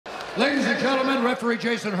Ladies and gentlemen, referee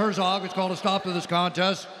Jason Herzog has called a stop to this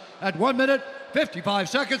contest at 1 minute, 55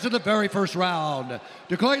 seconds in the very first round.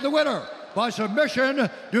 Declaring the winner by submission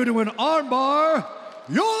due to an armbar,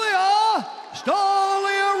 Julija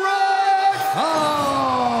Stoliarenko!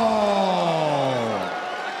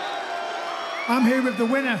 I'm here with the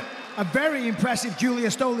winner, a very impressive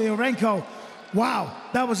Julija Stoliarenko. Wow,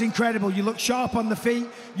 that was incredible. You look sharp on the feet.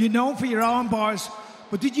 You're known for your arm bars,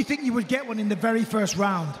 but did you think you would get one in the very first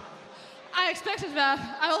round? I expected that.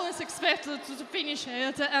 I always expected to finish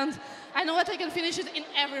it, and I know that I can finish it in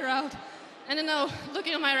every round. And you know,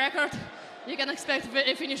 looking at my record, you can expect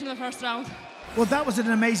a finish in the first round. Well, that was an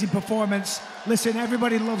amazing performance. Listen,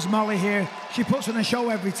 everybody loves Molly here. She puts on a show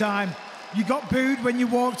every time. You got booed when you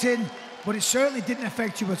walked in, but it certainly didn't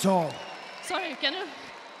affect you at all. Sorry, can you?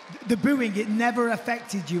 The booing, it never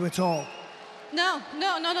affected you at all. No.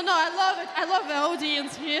 I love it. I love the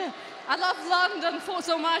audience here. I love London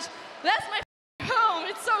so much. That's my home.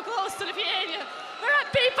 It's so close to Lithuania. There are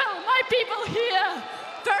people, my people here.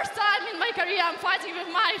 First time in my career I'm fighting with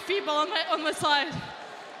my people on my side.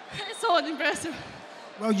 It's so impressive.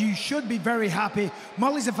 Well, you should be very happy.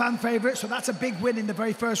 Molly's a fan favorite, so that's a big win in the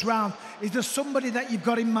very first round. Is there somebody that you've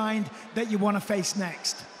got in mind that you want to face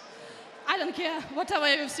next? I don't care. Whatever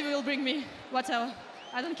UFC will bring me, whatever.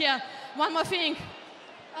 I don't care. One more thing.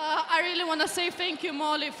 I really want to say thank you,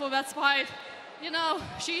 Molly, for that fight. You know,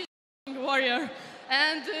 she's a warrior.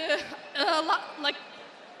 And like,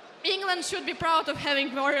 England should be proud of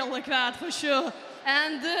having a warrior like that, for sure.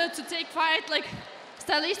 And to take fight, like,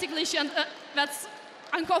 stylistically, that's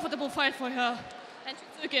uncomfortable fight for her. And she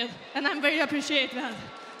took it. And I'm very appreciate that.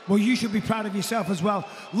 Well, you should be proud of yourself as well.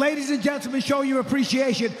 Ladies and gentlemen, show your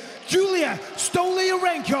appreciation. Julija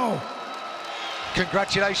Stoliarenko.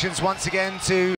 Congratulations once again to